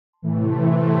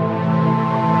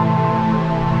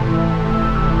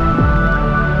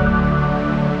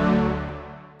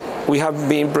We have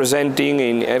been presenting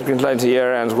in ECTRIMS last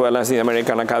year, as well as the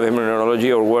American Academy of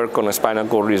Neurology, our work on spinal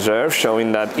cord reserve,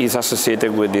 showing that it's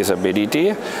associated with disability,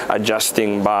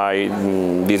 adjusting by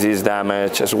disease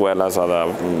damage as well as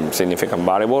other significant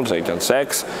variables, age and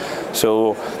sex.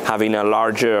 So having a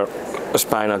larger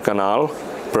spinal canal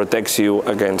protects you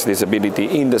against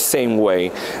disability in the same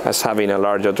way as having a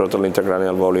larger total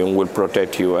intracranial volume will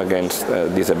protect you against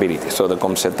disability. So the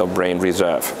concept of brain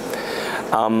reserve.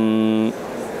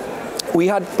 We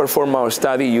had performed our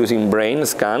study using brain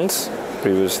scans,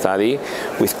 previous study,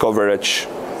 with coverage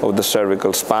of the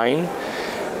cervical spine.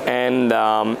 And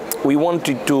we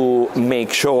wanted to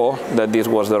make sure that this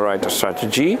was the right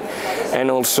strategy.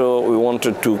 And also we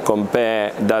wanted to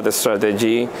compare that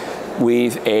strategy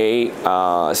with a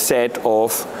set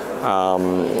of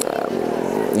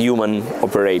human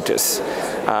operators.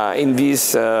 In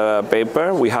this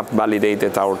paper, we have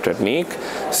validated our technique.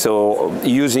 So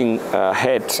using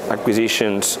head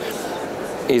acquisitions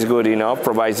is good enough,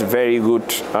 provides very good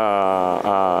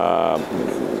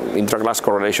intraclass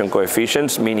correlation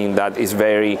coefficients, meaning that it's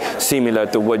very similar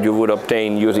to what you would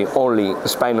obtain using only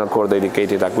spinal cord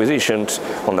dedicated acquisitions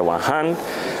on the one hand.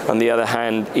 On the other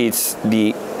hand, it's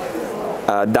the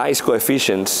dice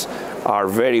coefficients are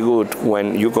very good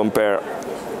when you compare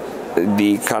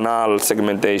the canal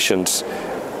segmentations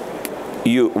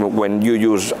when you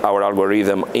use our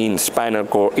algorithm in spinal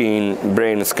cord, in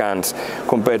brain scans,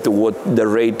 compared to what the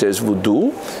raters would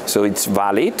do. So it's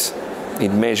valid.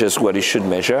 It measures what it should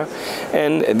measure.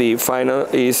 And the final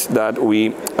is that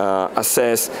we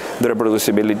assess the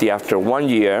reproducibility after 1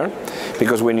 year,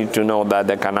 because we need to know that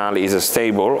the canal is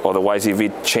stable. Otherwise, if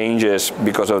it changes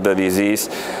because of the disease,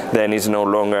 then it's no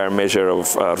longer a measure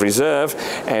of reserve,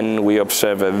 and we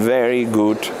observe a very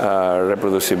good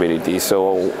reproducibility.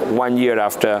 So 1 year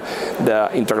after, the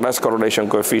intraclass correlation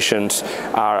coefficients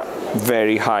are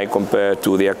very high compared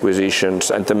to the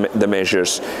acquisitions and the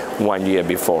measures 1 year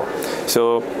before.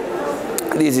 So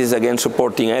this is again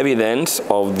supporting evidence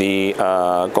of the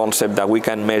concept that we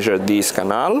can measure this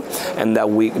canal, and that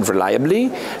we reliably,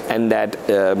 and that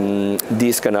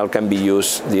this canal can be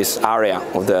used, this area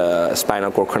of the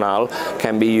spinal cord canal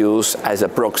can be used as a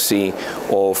proxy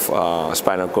of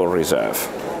spinal cord reserve.